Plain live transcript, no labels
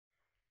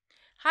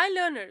Hi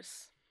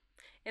learners!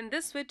 In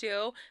this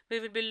video, we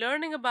will be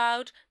learning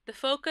about the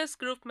focus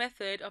group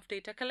method of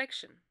data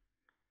collection.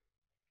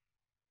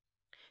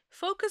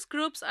 Focus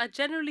groups are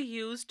generally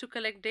used to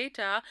collect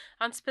data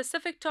on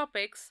specific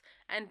topics,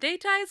 and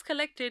data is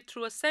collected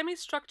through a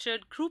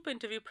semi-structured group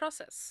interview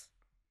process.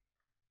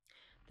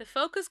 The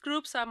focus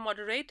groups are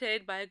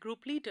moderated by a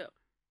group leader.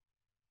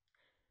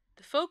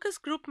 The focus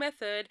group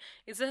method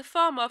is a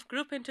form of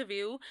group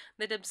interview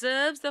that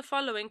observes the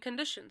following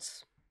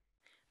conditions.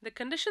 The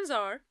conditions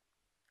are: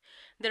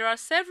 there are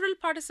several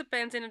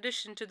participants in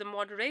addition to the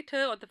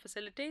moderator or the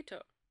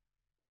facilitator.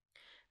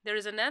 There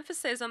is an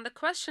emphasis on the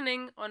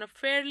questioning on a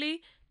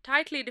fairly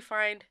tightly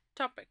defined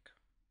topic.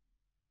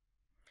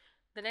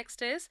 The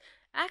next is,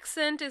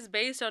 accent is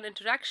based on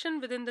interaction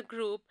within the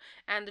group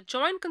and the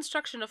joint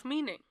construction of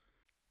meaning.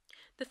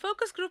 The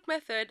focus group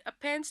method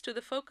appends to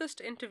the focused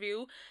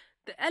interview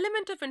the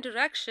element of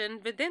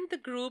interaction within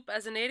the group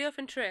as an area of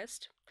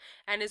interest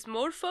and is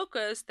more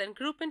focused than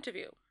group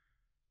interview.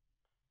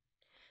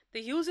 The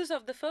uses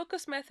of the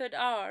focus method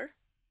are: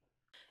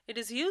 it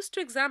is used to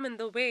examine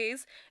the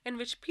ways in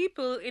which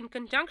people, in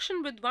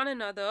conjunction with one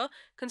another,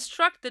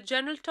 construct the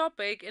general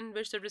topic in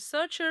which the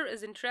researcher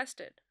is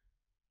interested.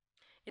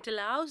 It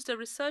allows the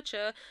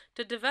researcher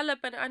to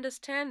develop an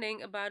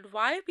understanding about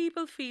why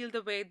people feel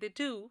the way they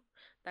do,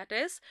 that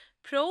is,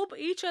 probe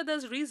each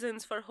other's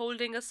reasons for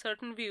holding a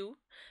certain view,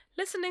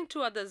 listening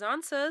to others'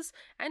 answers,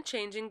 and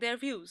changing their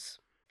views.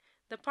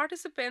 The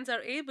participants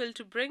are able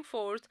to bring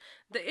forth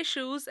the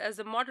issues as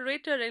the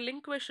moderator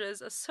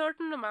relinquishes a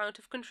certain amount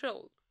of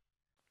control.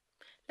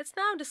 Let's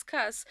now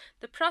discuss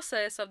the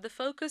process of the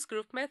focus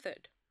group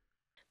method.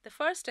 The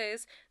first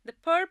is, the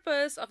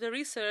purpose of the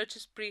research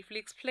is briefly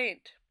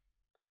explained.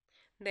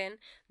 Then,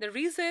 the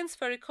reasons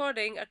for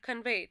recording are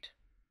conveyed.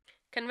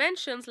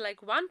 Conventions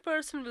like one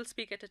person will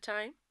speak at a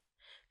time,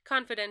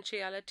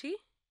 confidentiality,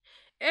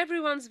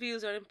 everyone's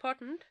views are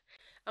important,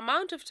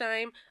 amount of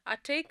time are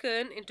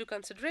taken into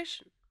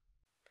consideration.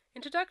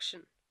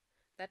 Introduction,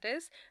 that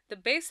is, the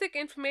basic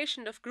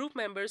information of group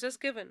members is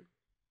given.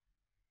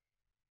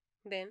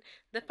 Then,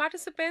 the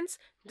participants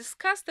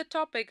discuss the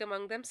topic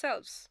among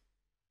themselves.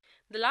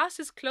 The last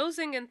is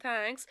closing and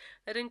thanks,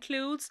 that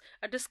includes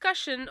a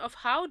discussion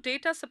of how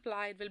data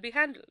supplied will be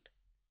handled.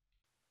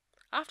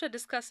 After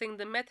discussing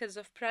the methods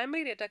of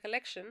primary data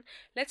collection,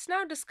 let's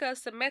now discuss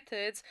the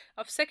methods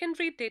of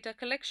secondary data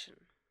collection.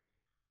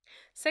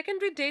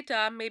 Secondary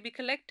data may be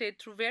collected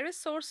through various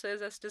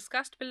sources as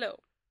discussed below.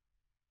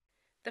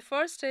 The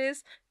first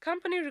is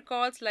company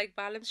records like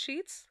balance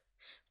sheets,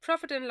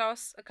 profit and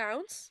loss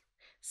accounts,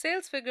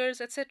 sales figures,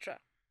 etc.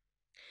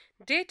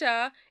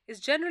 Data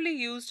is generally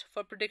used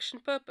for prediction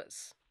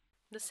purpose.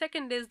 The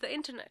second is the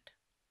Internet.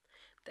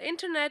 The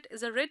Internet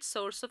is a rich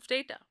source of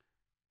data.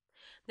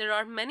 There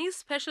are many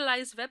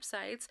specialized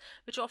websites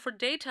which offer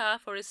data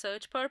for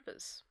research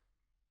purpose.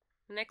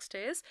 Next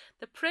is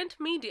the print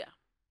media.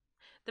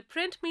 The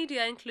print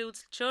media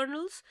includes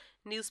journals,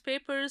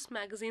 newspapers,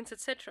 magazines,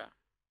 etc.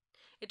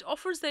 It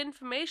offers the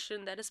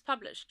information that is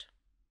published.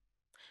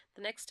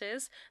 The next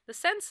is the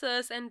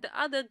census and the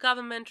other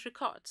government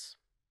records.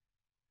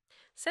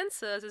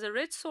 Census is a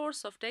rich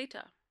source of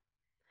data.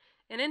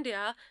 In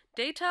India,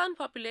 data on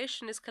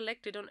population is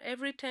collected on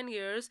every 10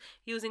 years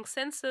using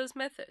census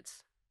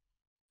methods.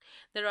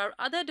 There are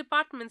other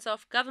departments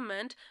of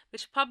government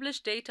which publish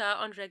data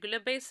on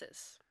regular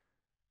basis.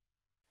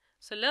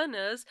 So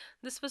learners,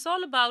 this was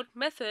all about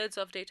methods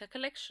of data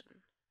collection.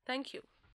 Thank you.